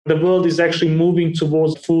the world is actually moving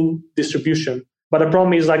towards full distribution. But the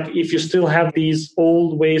problem is like if you still have these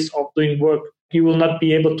old ways of doing work, you will not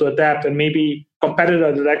be able to adapt. And maybe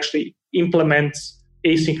competitor that actually implements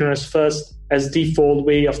asynchronous first as default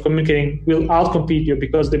way of communicating will outcompete you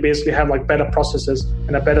because they basically have like better processes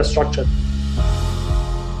and a better structure.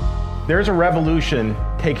 There's a revolution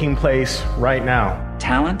taking place right now.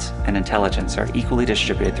 Talent and intelligence are equally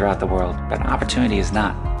distributed throughout the world, but opportunity is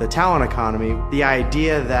not. The talent economy, the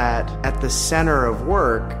idea that at the center of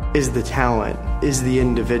work is the talent, is the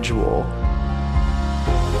individual.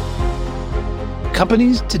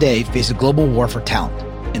 Companies today face a global war for talent,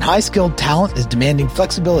 and high-skilled talent is demanding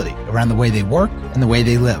flexibility around the way they work and the way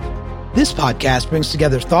they live. This podcast brings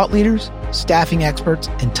together thought leaders, staffing experts,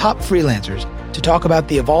 and top freelancers to talk about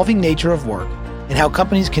the evolving nature of work and how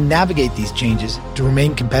companies can navigate these changes to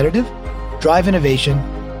remain competitive, drive innovation,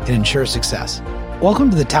 and ensure success. Welcome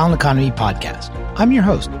to the Talent Economy Podcast. I'm your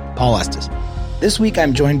host, Paul Estes. This week,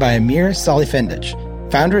 I'm joined by Amir Salifendic,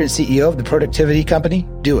 founder and CEO of the productivity company,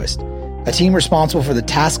 Doist, a team responsible for the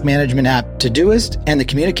task management app Todoist and the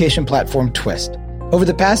communication platform Twist. Over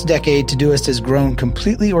the past decade, Todoist has grown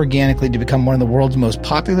completely organically to become one of the world's most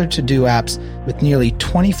popular to-do apps with nearly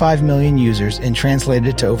 25 million users and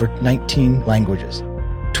translated to over 19 languages.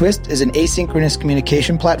 Twist is an asynchronous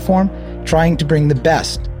communication platform trying to bring the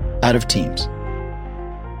best out of teams.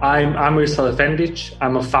 I'm Amir Salifendic.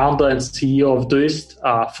 I'm a founder and CEO of Doist,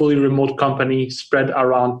 a fully remote company spread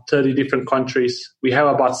around 30 different countries. We have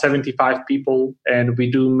about 75 people, and we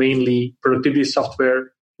do mainly productivity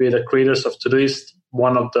software. We're the creators of Todoist,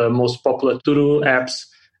 one of the most popular to-do apps,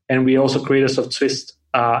 and we also creators of Twist,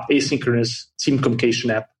 asynchronous team communication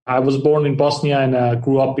app. I was born in Bosnia and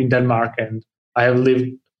grew up in Denmark, and I have lived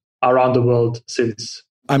around the world since.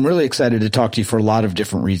 I'm really excited to talk to you for a lot of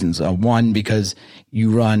different reasons. One, because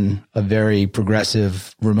you run a very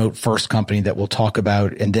progressive remote first company that we'll talk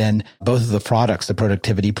about, and then both of the products, the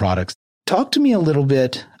productivity products. Talk to me a little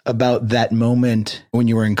bit about that moment when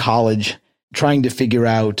you were in college trying to figure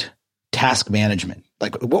out task management.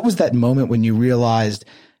 Like, what was that moment when you realized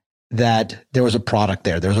that there was a product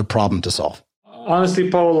there was a problem to solve? Honestly,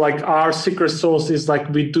 Paul, like our secret sauce is like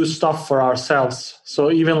we do stuff for ourselves.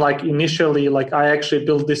 So even like initially, like I actually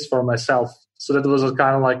built this for myself. So that was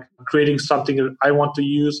kind of like creating something that I want to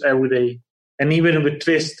use every day. And even with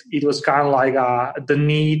Twist, it was kind of like the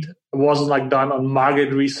need wasn't like done on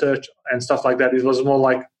market research and stuff like that. It was more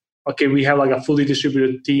like, okay, we have like a fully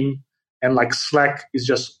distributed team. And like Slack is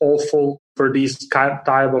just awful for these type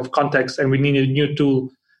of contexts, and we need a new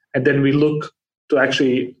tool. And then we look to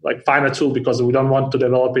actually like find a tool because we don't want to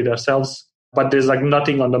develop it ourselves. But there's like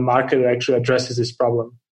nothing on the market that actually addresses this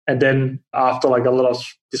problem. And then after like a lot of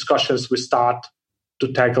discussions, we start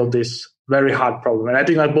to tackle this very hard problem. And I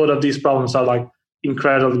think like both of these problems are like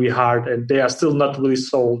incredibly hard, and they are still not really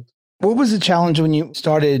solved. What was the challenge when you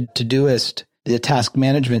started Todoist, the task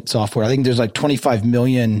management software? I think there's like 25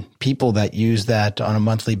 million people that use that on a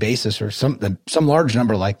monthly basis, or some large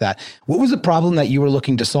number like that. What was the problem that you were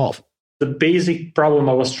looking to solve? The basic problem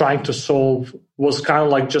I was trying to solve was kind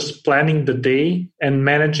of like just planning the day and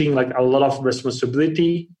managing like a lot of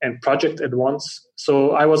responsibility and project at once.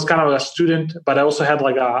 So I was kind of a student, but I also had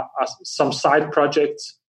like some side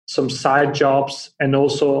projects, some side jobs, and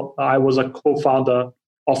also I was a co-founder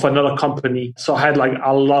of another company. So I had like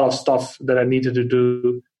a lot of stuff that I needed to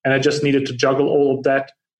do, and I just needed to juggle all of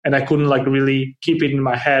that. And I couldn't like really keep it in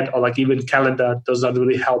my head, or like even calendar does not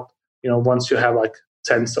really help, once you have like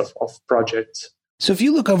tens of projects. So if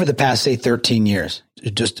you look over the past, say, 13 years,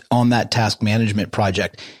 just on that task management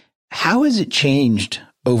project, how has it changed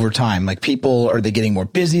over time? Like are they getting more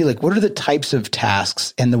busy? Like what are the types of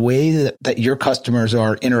tasks and the way that your customers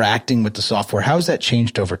are interacting with the software? How has that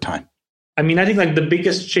changed over time? I mean, I think like the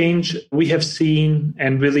biggest change we have seen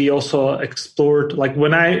and really also explored, like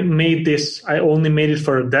when I made this, I only made it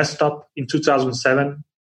for a desktop in 2007.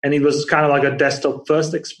 And it was kind of like a desktop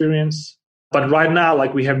first experience. But right now,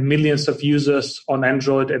 like we have millions of users on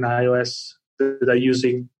Android and iOS that are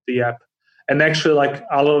using the app. And actually like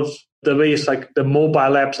a lot of the ways like the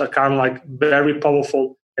mobile apps are kind of like very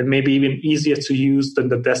powerful and maybe even easier to use than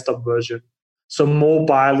the desktop version. So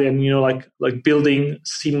mobile and, like building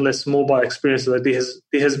seamless mobile experiences, like this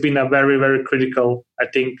has been a very, very critical, I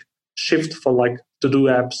think, shift for like to-do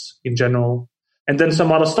apps in general. And then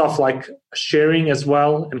some other stuff like sharing as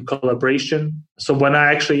well and collaboration. So when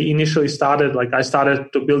I actually initially started, like I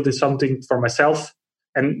started to build this something for myself,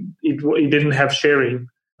 and it didn't have sharing.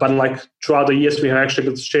 But like throughout the years, we have actually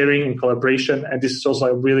got sharing and collaboration. And this is also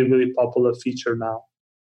a really, really popular feature now.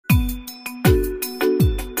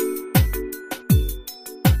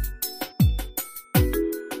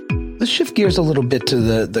 Let's shift gears a little bit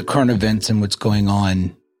to the current events and what's going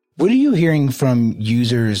on. What are you hearing from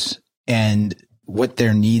users and what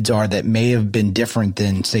their needs are that may have been different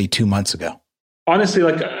than, say, 2 months ago? Honestly,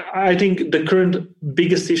 I think the current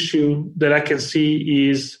biggest issue that I can see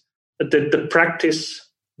is that the practice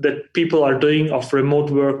that people are doing of remote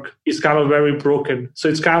work is kind of very broken. So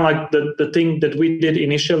it's kind of like the thing that we did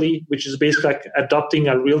initially, which is basically like adopting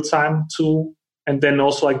a real-time tool and then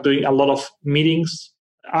also like doing a lot of meetings.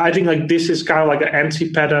 I think like this is kind of like an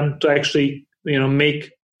anti-pattern to actually,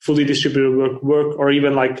 make fully distributed work or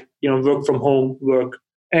even like, work from home work.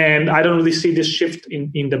 And I don't really see this shift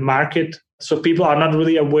in the market. So people are not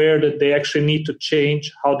really aware that they actually need to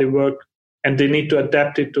change how they work and they need to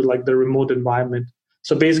adapt it to like the remote environment.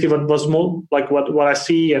 So basically what was more like what I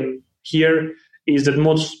see and hear is that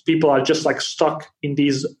most people are just like stuck in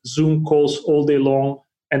these Zoom calls all day long.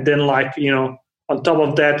 And then like, on top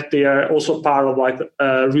of that, they are also part of like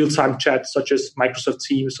real-time chat such as Microsoft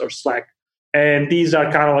Teams or Slack. And these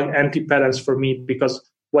are kind of like anti-patterns for me because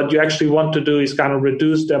what you actually want to do is kind of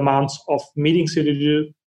reduce the amounts of meetings that you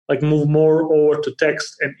do, like move more over to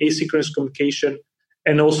text and asynchronous communication,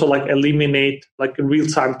 and also like eliminate like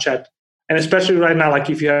real-time chat. And especially right now, like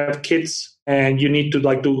if you have kids and you need to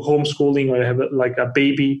like do homeschooling or have like a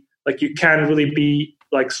baby, like you can't really be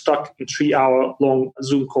like stuck in 3-hour long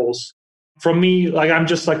Zoom calls. For me, like I'm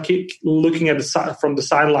just like looking at from the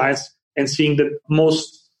sidelines and seeing that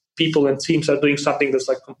most people and teams are doing something that's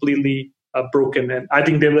like completely broken. And I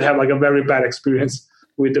think they will have like a very bad experience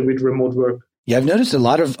with remote work. Yeah, I've noticed a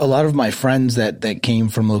lot of my friends that came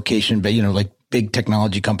from location, but like big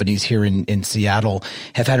technology companies here in Seattle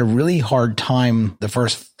have had a really hard time the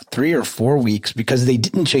first 3 or 4 weeks because they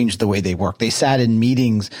didn't change the way they work. They sat in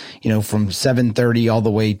meetings, from 7:30 all the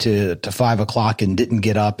way to 5 o'clock and didn't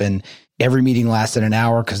get up. And every meeting lasted an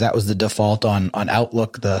hour because that was the default on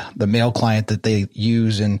Outlook, the mail client that they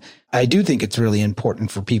use. And I do think it's really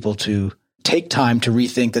important for people to take time to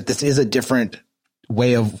rethink that this is a different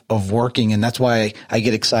way of working. And that's why I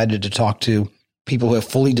get excited to talk to people who have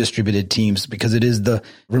fully distributed teams because it is the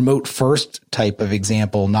remote first type of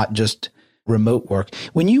example, not just remote work.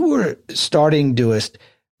 When you were starting Doist,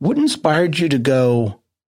 what inspired you to go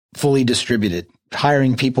fully distributed,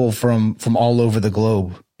 hiring people from all over the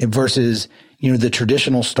globe versus, the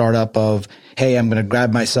traditional startup of, hey, I'm going to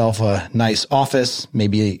grab myself a nice office,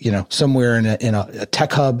 maybe, somewhere in a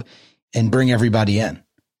tech hub and bring everybody in?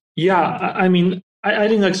 Yeah, I mean, I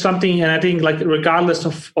think like something, and I think like regardless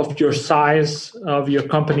of your size, of your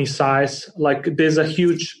company size, like there's a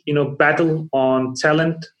huge, battle on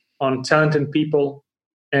talent and people.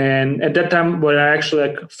 And at that time when I actually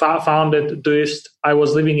like founded Doist, I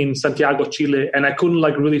was living in Santiago, Chile, and I couldn't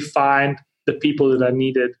like really find the people that I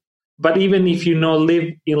needed. But even if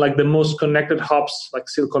live in like the most connected hubs like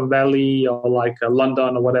Silicon Valley or like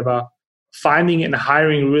London or whatever, finding and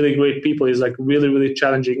hiring really great people is like really, really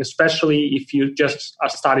challenging, especially if you just are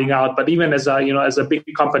starting out. But even as a big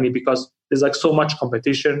company, because there's like so much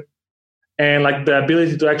competition and like the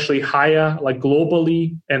ability to actually hire like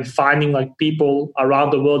globally and finding like people around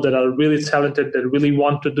the world that are really talented, that really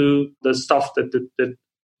want to do the stuff that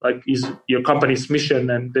like is your company's mission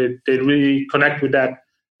and they really connect with that.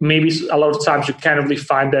 Maybe a lot of times you can't really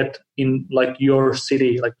find that in like your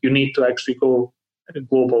city. Like you need to actually go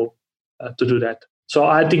global to do that. So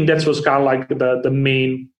I think that was kind of like the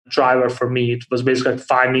main driver for me. It was basically like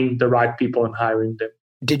finding the right people and hiring them.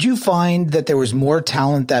 Did you find that there was more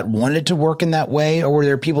talent that wanted to work in that way? Or were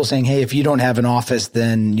there people saying, hey, if you don't have an office,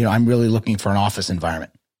 then, I'm really looking for an office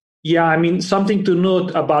environment? Yeah, I mean, something to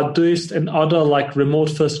note about Doist and other like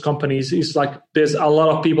remote first companies is like there's a lot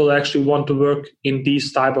of people that actually want to work in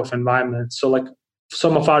these type of environments. So like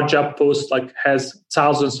some of our job posts like has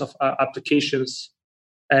thousands of applications.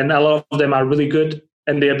 And a lot of them are really good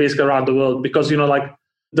and they are basically around the world because, like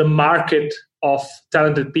the market of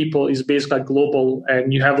talented people is basically global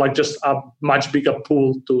and you have like just a much bigger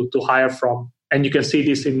pool to hire from. And you can see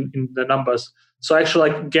this in the numbers. So actually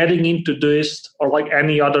like getting into Doist or like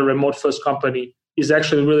any other remote first company is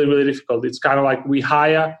actually really, really difficult. It's kind of like we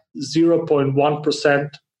hire 0.1%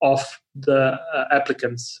 of the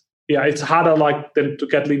applicants. Yeah, it's harder like than to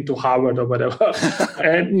get into Harvard or whatever.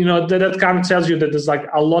 And, that kind of tells you that there's like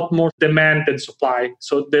a lot more demand than supply.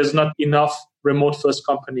 So there's not enough remote first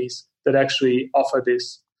companies that actually offer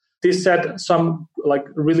this. This said, some like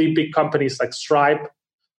really big companies like Stripe,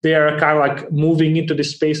 they are kind of like moving into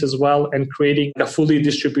this space as well and creating a fully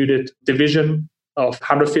distributed division of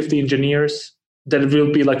 150 engineers that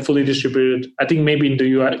will be like fully distributed. I think maybe in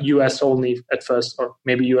the US only at first, or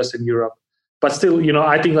maybe US and Europe. But still,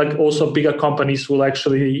 I think like also bigger companies will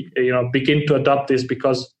actually, begin to adopt this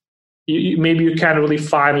because maybe you can't really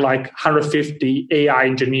find like 150 AI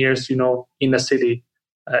engineers, in a city,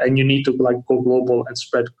 and you need to like go global and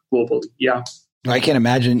spread globally. Yeah. I can't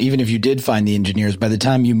imagine, even if you did find the engineers, by the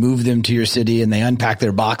time you move them to your city and they unpack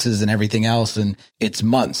their boxes and everything else, and it's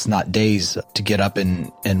months, not days, to get up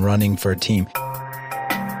and running for a team.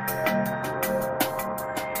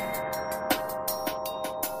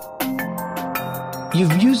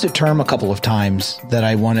 You've used a term a couple of times that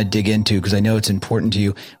I want to dig into because I know it's important to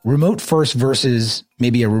you. Remote first versus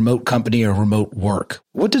maybe a remote company or remote work.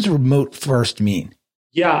 What does remote first mean?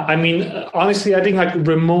 Yeah, I mean, honestly, I think like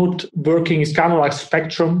remote working is kind of like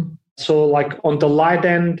spectrum. So like on the light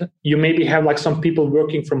end, you maybe have like some people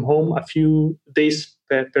working from home a few days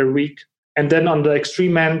per week. And then on the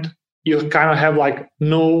extreme end, you kind of have like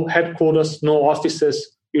no headquarters, no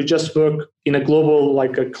offices. You just work in a global,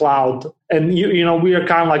 like a cloud. And, we are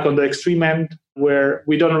kind of like on the extreme end where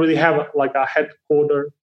we don't really have like a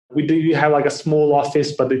headquarter. We do have like a small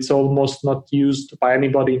office, but it's almost not used by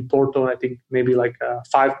anybody in Porto. I think maybe like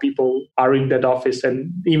 5 people are in that office.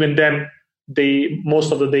 And even them,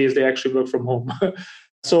 most of the days they actually work from home.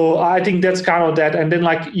 So I think that's kind of that. And then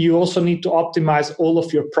like you also need to optimize all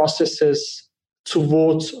of your processes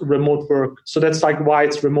towards remote work. So that's like why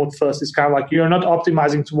it's remote first. It's kind of like you're not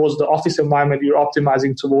optimizing towards the office environment, you're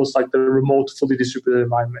optimizing towards like the remote, fully distributed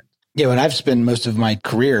environment. Yeah, when I've spent most of my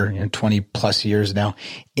career, 20 plus years now,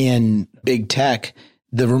 in big tech,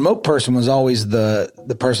 the remote person was always the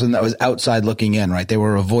person that was outside looking in, right? They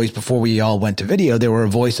were a voice before we all went to video. They were a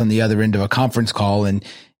voice on the other end of a conference call, and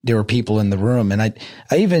there were people in the room. And I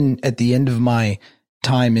even at the end of my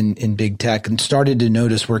time in big tech and started to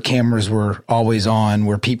notice where cameras were always on,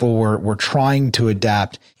 where people were trying to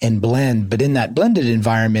adapt and blend. But in that blended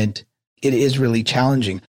environment, it is really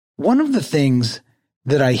challenging. One of the things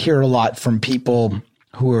that I hear a lot from people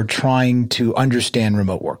who are trying to understand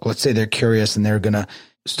remote work, let's say they're curious and they're going to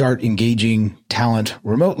start engaging talent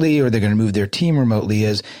remotely, or they're going to move their team remotely,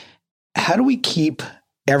 is how do we keep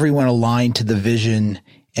everyone aligned to the vision,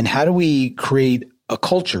 and how do we create a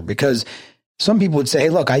culture? Because some people would say, hey,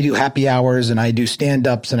 look, I do happy hours and I do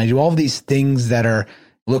stand-ups and I do all of these things that are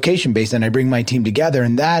location-based, and I bring my team together,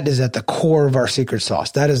 and that is at the core of our secret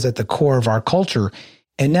sauce. That is at the core of our culture.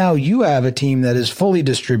 And now you have a team that is fully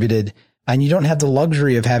distributed, and you don't have the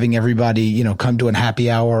luxury of having everybody, come to a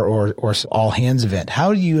happy hour or all hands event.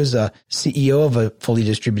 How do you, as a CEO of a fully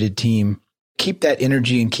distributed team, keep that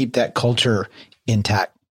energy and keep that culture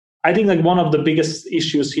intact? I think like one of the biggest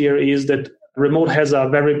issues here is that remote has a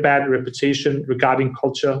very bad reputation regarding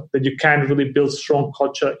culture, that you can't really build strong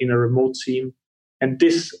culture in a remote team. And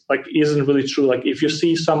this like isn't really true. Like if you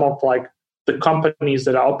see some of like the companies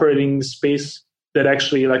that are operating in the space, that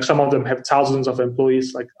actually like some of them have thousands of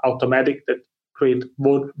employees, like Automatic, that create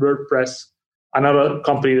WordPress. Another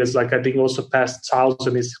company that's like I think also past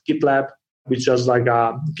 1,000 is GitLab, which is like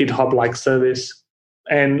a GitHub-like service.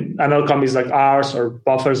 And another companies like ours or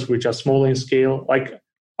Buffers, which are small in scale. Like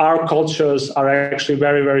our cultures are actually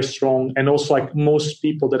very, very strong. And also like most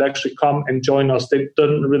people that actually come and join us, they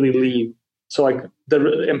don't really leave. So like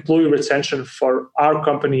the employee retention for our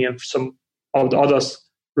company and some of the others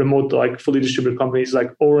remote, like fully distributed companies, like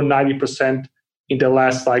over 90% in the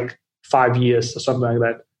last like 5 years or something like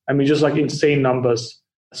that. I mean, just like insane numbers.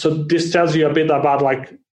 So this tells you a bit about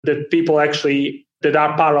like that people actually that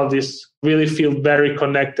are part of this really feel very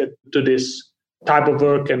connected to this type of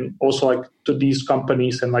work, and also like to these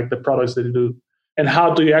companies and like the products that they do. And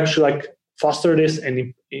how do you actually like foster this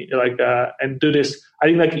and and do this? I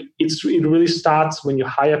think like it really starts when you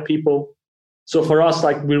hire people. So for us,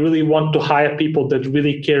 like we really want to hire people that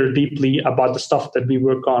really care deeply about the stuff that we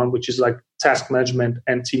work on, which is like task management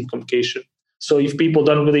and team communication. So if people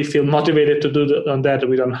don't really feel motivated to do that,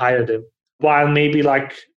 we don't hire them. While maybe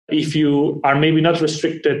like if you are maybe not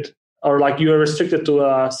restricted, or like you are restricted to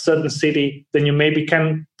a certain city, then you maybe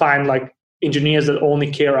can find like engineers that only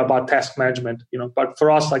care about task management, But for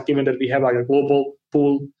us, like given that we have like a global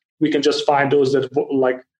pool, we can just find those that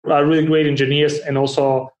like are really great engineers and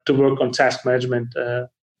also to work on task management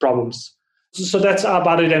problems. So that's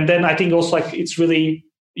about it. And then I think also like it's really,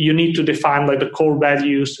 you need to define like the core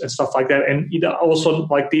values and stuff like that. And also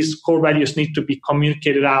like these core values need to be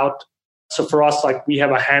communicated out. So for us, like we have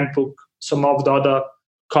a handbook. Some of the other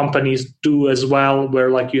companies do as well, where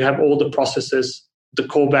like you have all the processes, the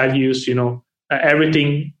core values,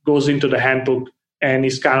 everything goes into the handbook and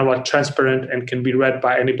is kind of like transparent and can be read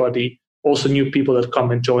by anybody. Also new people that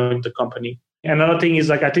come and join the company. Another thing is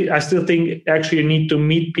like I still think actually you need to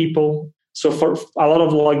meet people. So for a lot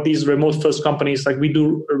of like these remote first companies, like we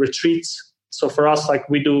do retreats. So for us, like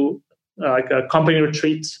we do like a company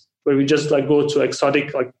retreats where we just like go to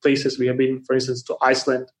exotic like places. We have been, for instance, to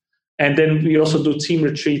Iceland. And then we also do team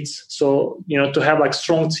retreats. So, to have like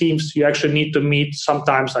strong teams, you actually need to meet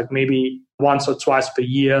sometimes like maybe once or twice per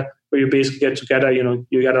year, where you basically get together,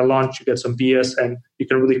 you get a lunch, you get some beers, and you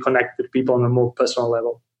can really connect with people on a more personal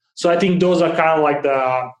level. So I think those are kind of like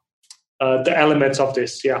the elements of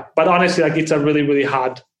this. Yeah. But honestly, like it's a really, really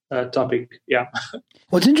hard topic. Yeah.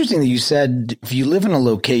 Well, it's interesting that you said if you live in a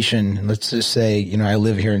location, let's just say, I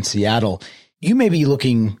live here in Seattle, you may be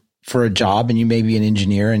looking for a job and you may be an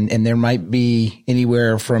engineer, and there might be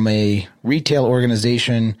anywhere from a retail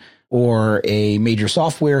organization or a major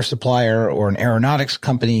software supplier or an aeronautics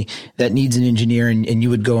company that needs an engineer, and you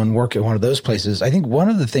would go and work at one of those places. I think one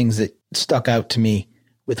of the things that stuck out to me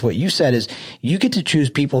with what you said is you get to choose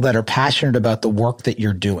people that are passionate about the work that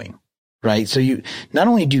you're doing. Right. So you not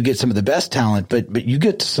only do you get some of the best talent, but you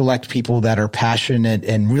get to select people that are passionate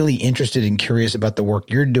and really interested and curious about the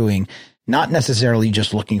work you're doing, not necessarily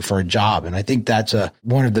just looking for a job. And I think that's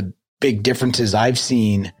one of the big differences I've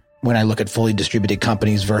seen when I look at fully distributed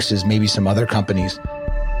companies versus maybe some other companies.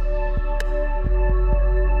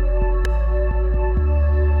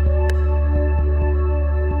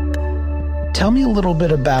 Tell me a little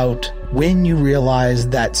bit about when you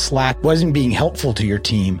realized that Slack wasn't being helpful to your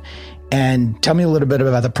team. And tell me a little bit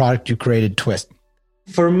about the product you created, Twist.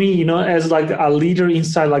 For me, as like a leader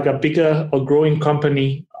inside like a bigger or growing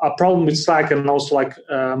company, a problem with Slack and also like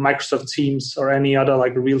Microsoft Teams or any other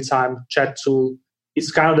like real-time chat tool,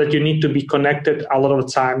 it's kind of that you need to be connected a lot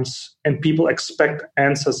of times and people expect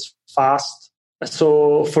answers fast.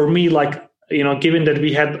 So for me, like, given that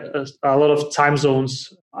we had a lot of time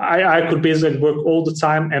zones, I could basically work all the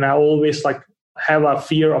time, and I always like have a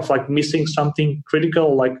fear of like missing something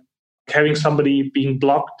critical, like having somebody being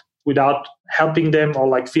blocked without helping them, or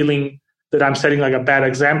like feeling that I'm setting like a bad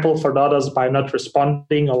example for the others by not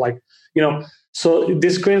responding, or like, so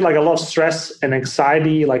this created like a lot of stress and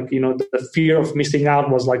anxiety. Like, the fear of missing out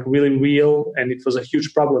was like really real, and it was a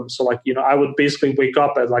huge problem. So like, I would basically wake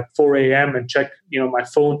up at like 4 a.m. and check, my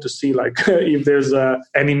phone to see like if there's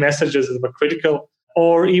any messages that were critical.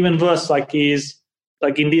 Or even worse, like is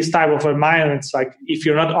like in these type of environments, like if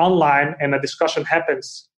you're not online and a discussion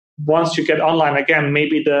happens, once you get online again,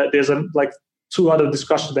 maybe there's like 2 other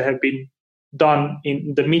discussions that have been done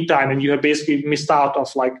in the meantime, and you have basically missed out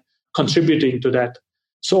of like contributing to that.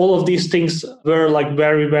 So all of these things were like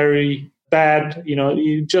very, very bad.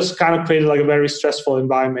 You just kind of created like a very stressful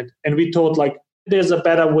environment. And we thought like there's a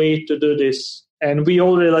better way to do this. And we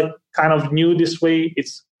already like kind of knew this way.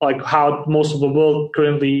 It's like how most of the world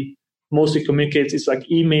currently mostly communicates. It's like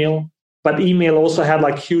email, but email also had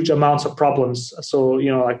like huge amounts of problems. So,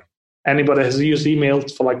 like anybody has used email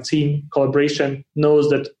for like team collaboration knows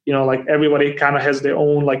that, like everybody kind of has their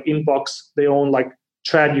own like inbox, their own like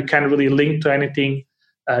thread. You can't really link to anything.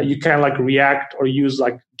 You can like react or use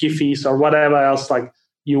like Giphies or whatever else like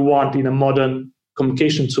you want in a modern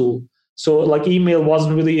communication tool. So like email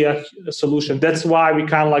wasn't really a solution. That's why we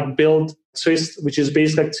kind of like built Twist, which is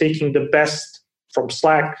basically like taking the best from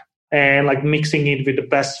Slack and like mixing it with the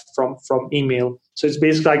best from email. So it's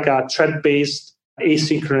basically like a thread-based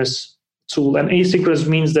asynchronous tool. And asynchronous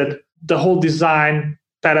means that the whole design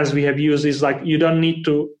patterns we have used is like you don't need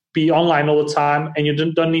to be online all the time, and you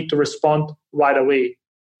don't need to respond right away.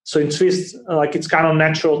 So in Twist, like it's kind of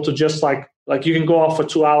natural to just like you can go off for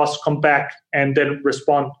 2 hours, come back, and then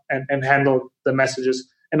respond and handle the messages.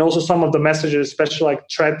 And also some of the messages, especially like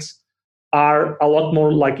threads, are a lot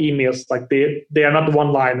more like emails. Like they are not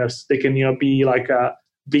one-liners. They can be like a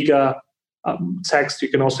bigger text. You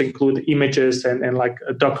can also include images and like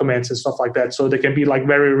documents and stuff like that. So they can be like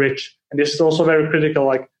very rich. And this is also very critical.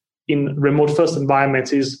 Like in remote first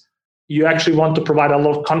environments, is you actually want to provide a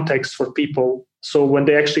lot of context for people. So when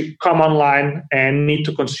they actually come online and need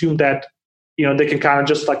to consume that, they can kind of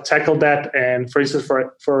just like tackle that. And for instance,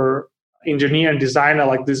 for engineer and designer,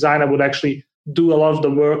 like designer would actually do a lot of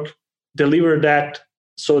the work, deliver that,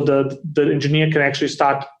 so the engineer can actually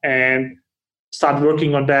start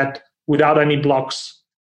working on that without any blocks.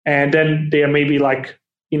 And then they are maybe like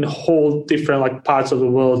in whole different like parts of the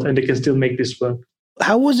world, and they can still make this work.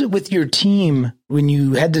 How was it with your team when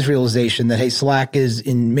you had this realization that, hey, Slack is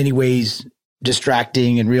in many ways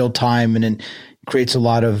distracting in real time, and it creates a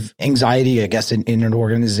lot of anxiety, I guess, in an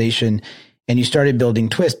organization, and you started building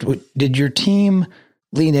Twist? Did your team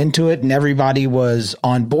lean into it and everybody was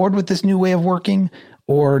on board with this new way of working?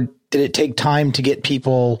 Or did it take time to get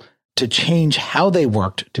people to change how they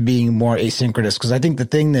worked to being more asynchronous? Because I think the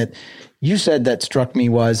thing that you said that struck me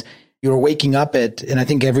was you were waking up and I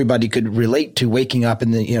think everybody could relate to waking up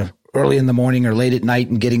in the early in the morning or late at night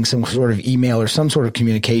and getting some sort of email or some sort of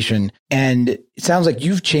communication. And it sounds like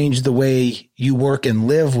you've changed the way you work and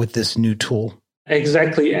live with this new tool.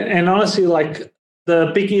 Exactly. And honestly, like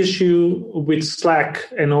the big issue with Slack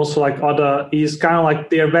and also like other is kind of like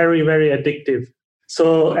they're very, very addictive.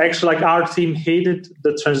 So actually like our team hated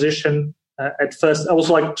the transition at first.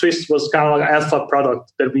 Also like Twist was kind of like an alpha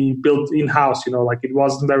product that we built in-house, like it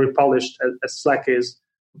wasn't very polished as Slack is.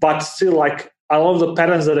 But still like a lot of the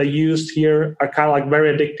patterns that are used here are kind of like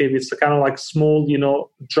very addictive. It's kind of like small,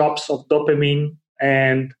 drops of dopamine,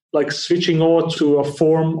 and like switching over to a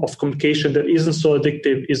form of communication that isn't so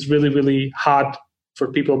addictive is really, really hard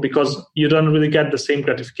for people because you don't really get the same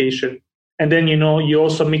gratification. And then, you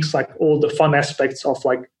also mix like all the fun aspects of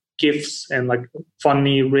like GIFs and like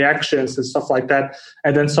funny reactions and stuff like that.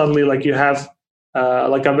 And then suddenly like you have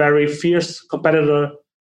like a very fierce competitor.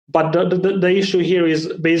 But the issue here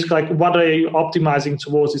is basically like, what are you optimizing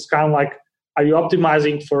towards? It's kind of like, are you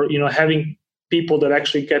optimizing for, having people that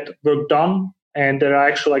actually get work done and that are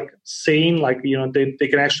actually like sane, like, they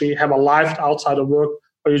can actually have a life outside of work?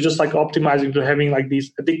 Or you're just like optimizing to having like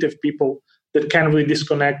these addictive people that can't really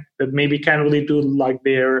disconnect, that maybe can't really do like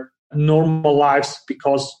their normal lives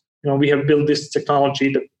because, we have built this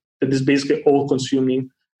technology that is basically all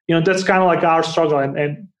consuming. That's kind of like our struggle.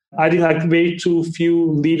 And I think like way too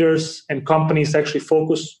few leaders and companies actually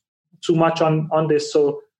focus too much on this.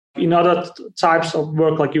 So in other types of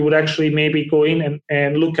work, like you would actually maybe go in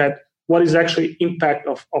and look at what is actually impact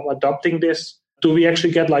of adopting this. Do we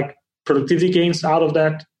actually get like productivity gains out of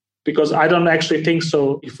that? Because I don't actually think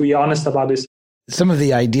so, if we're honest about this. Some of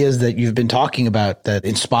the ideas that you've been talking about that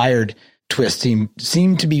inspired Twist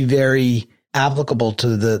seem to be very applicable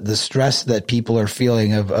to the stress that people are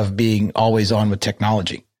feeling of being always on with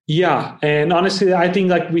technology. Yeah. And honestly, I think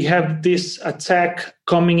like we have this attack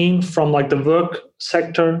coming in from like the work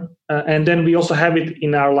sector. And then we also have it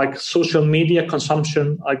in our like social media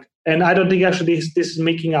consumption. And I don't think actually this is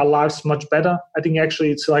making our lives much better. I think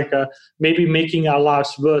actually it's like maybe making our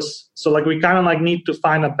lives worse. So like we kind of like need to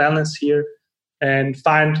find a balance here and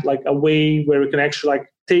find like a way where we can actually like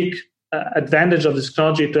take advantage of this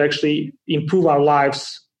technology to actually improve our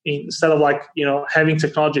lives instead of like, having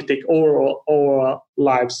technology take over our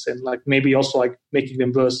lives and like maybe also like making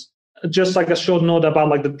them worse. Just like a short note about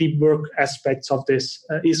like the deep work aspects of this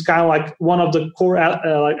is kind of like one of the core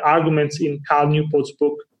like arguments in Cal Newport's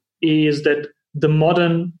book is that the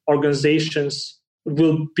modern organizations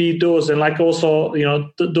will be those, and like also,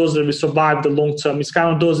 those that will survive the long term. It's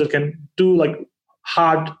kind of those that can do like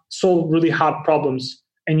solve really hard problems.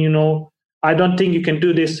 And, I don't think you can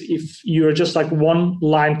do this if you're just like one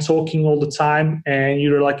line talking all the time and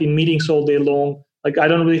you're like in meetings all day long. Like, I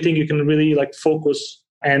don't really think you can really like focus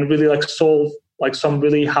and really like solve like some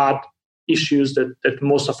really hard issues that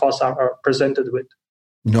most of us are presented with.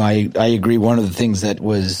 No, I agree. One of the things that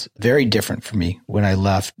was very different for me when I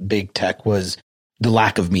left big tech was the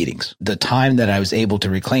lack of meetings, the time that I was able to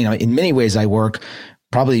reclaim. In many ways, I work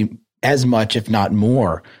probably as much, if not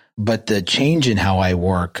more, but the change in how I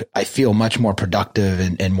work, I feel much more productive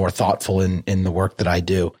and more thoughtful in the work that I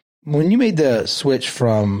do. When you made the switch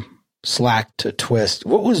from Slack to Twist,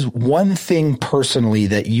 what was one thing personally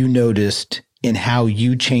that you noticed in how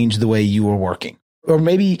you changed the way you were working, or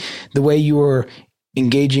maybe the way you were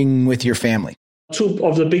engaging with your family? Two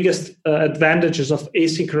of the biggest advantages of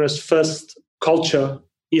asynchronous first culture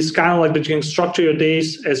is kind of like that you can structure your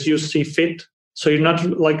days as you see fit. So you're not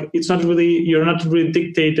really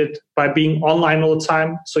dictated by being online all the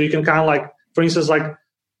time. So you can kind of like, for instance, like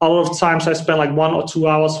a lot of times I spend like 1 or 2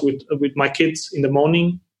 hours with my kids in the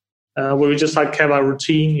morning, where we just like have a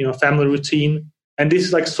routine, family routine. And this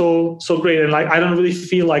is like so great. And like, I don't really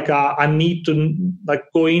feel like I need to like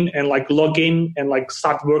go in and like log in and like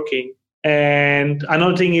start working. And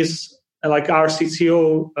another thing is like our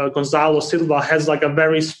CTO, Gonzalo Silva, has like a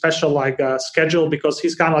very special like schedule because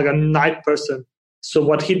he's kind of like a night person. So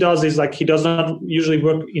what he does is like, he does not usually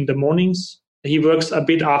work in the mornings. He works a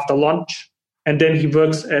bit after lunch and then he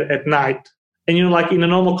works at night. And, like in a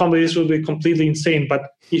normal company, this would be completely insane.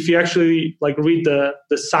 But if you actually like read the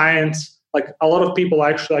science, like a lot of people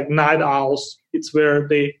are actually like night owls. It's where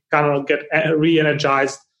they kind of get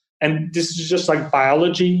re-energized. And this is just like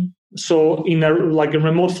biology. So in a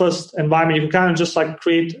remote first environment, you can kind of just like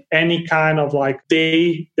create any kind of like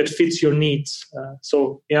day that fits your needs.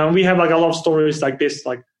 So we have like a lot of stories like this,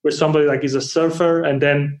 like where somebody like is a surfer and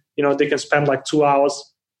then, they can spend like 2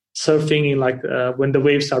 hours surfing in like when the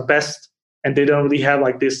waves are best and they don't really have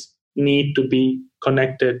like this need to be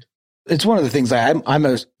connected. It's one of the things I'm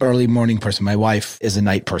an early morning person. My wife is a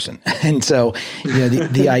night person. And so,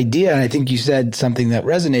 the idea, and I think you said something that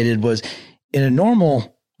resonated, was in a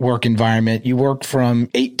normal work environment, you work from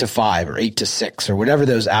 8 to 5 or 8 to 6 or whatever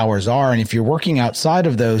those hours are. And if you're working outside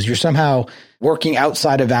of those, you're somehow working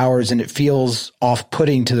outside of hours and it feels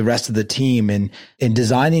off-putting to the rest of the team. And in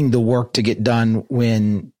designing the work to get done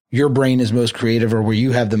when your brain is most creative or where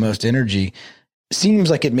you have the most energy, seems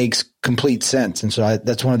like it makes complete sense. And so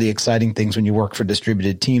that's one of the exciting things when you work for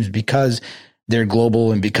distributed teams, because they're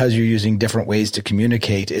global and because you're using different ways to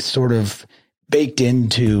communicate, it's sort of baked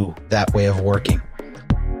into that way of working.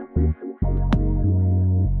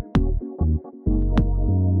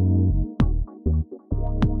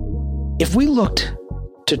 If we looked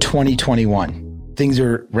to 2021, things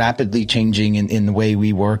are rapidly changing in the way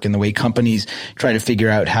we work and the way companies try to figure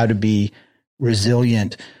out how to be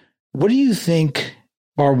resilient. What do you think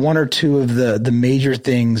are one or two of the major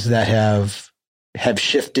things that have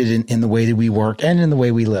shifted in the way that we work and in the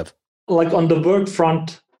way we live? Like on the work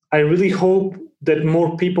front, I really hope that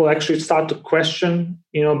more people actually start to question,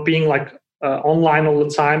 being like online all the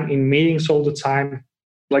time, in meetings all the time,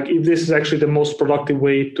 like if this is actually the most productive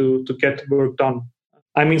way to get work done.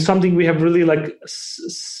 I mean, something we have really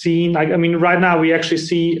seen, right now we actually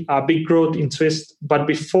see a big growth in Twist, but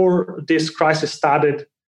before this crisis started,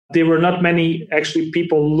 there were not many actually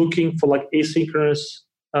people looking for asynchronous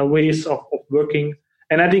ways of working.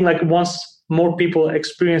 And I think once more people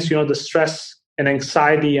experience, the stress and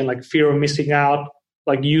anxiety and fear of missing out,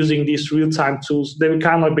 using these real-time tools, they will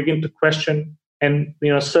kind of begin to question and,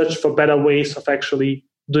 search for better ways of actually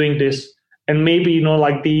doing this. And maybe,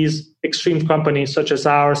 these extreme companies such as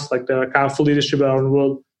ours, the kind of fully distributed around the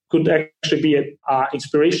world, could actually be an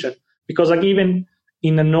inspiration. Because even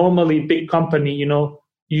in a normally big company, you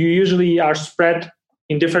usually are spread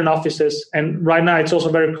in different offices. And right now, it's also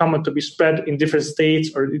very common to be spread in different states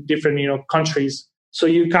or different, countries. So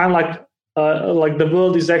you kind of the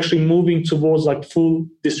world is actually moving towards full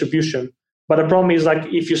distribution. But the problem is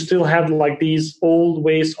if you still have these old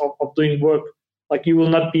ways of doing work, you will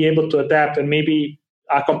not be able to adapt. And maybe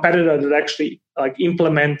a competitor that actually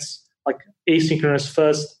implements asynchronous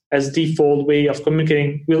first as default way of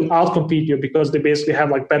communicating will outcompete you, because they basically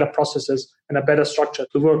have better processes and a better structure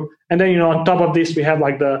to work. And then, on top of this, we have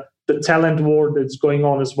the talent war that's going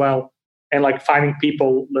on as well. And finding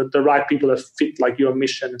people, the right people that fit your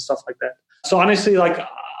mission and stuff like that. So honestly,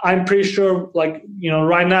 I'm pretty sure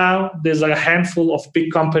right now there's a handful of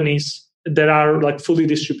big companies that are fully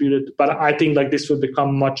distributed, but I think this will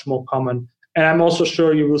become much more common. And I'm also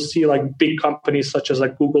sure you will see big companies such as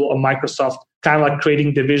Google or Microsoft kind of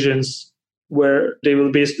creating divisions where they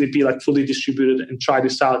will basically be fully distributed and try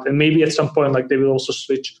this out. And maybe at some point they will also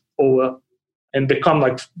switch over and become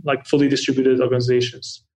fully distributed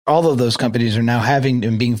organizations. All of those companies are now having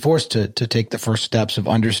and being forced to take the first steps of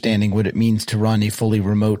understanding what it means to run a fully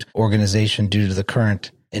remote organization due to the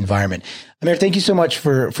current environment. Amir, thank you so much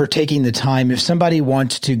for taking the time. If somebody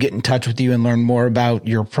wants to get in touch with you and learn more about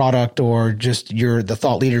your product or just the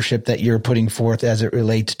thought leadership that you're putting forth as it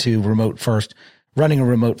relates to running a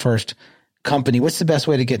remote first company, what's the best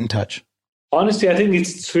way to get in touch? Honestly, I think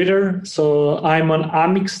it's Twitter. So I'm on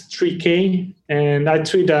Amix3K and I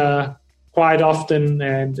tweet quite often,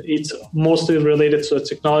 and it's mostly related to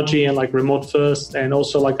technology and remote first and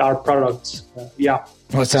also our products. Yeah.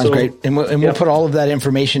 Well, it sounds great. And we'll put all of that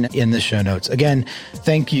information in the show notes. Again,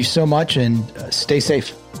 thank you so much and stay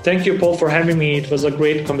safe. Thank you, Paul, for having me. It was a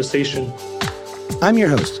great conversation. I'm your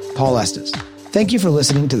host, Paul Estes. Thank you for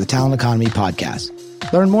listening to the Talent Economy Podcast.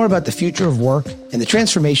 Learn more about the future of work and the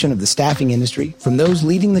transformation of the staffing industry from those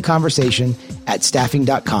leading the conversation at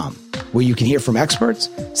staffing.com, where you can hear from experts,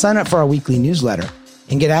 sign up for our weekly newsletter,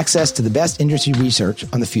 and get access to the best industry research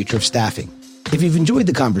on the future of staffing. If you've enjoyed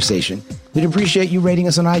the conversation, we'd appreciate you rating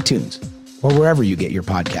us on iTunes or wherever you get your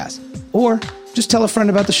podcasts. Or just tell a friend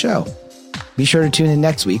about the show. Be sure to tune in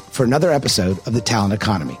next week for another episode of The Talent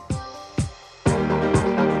Economy.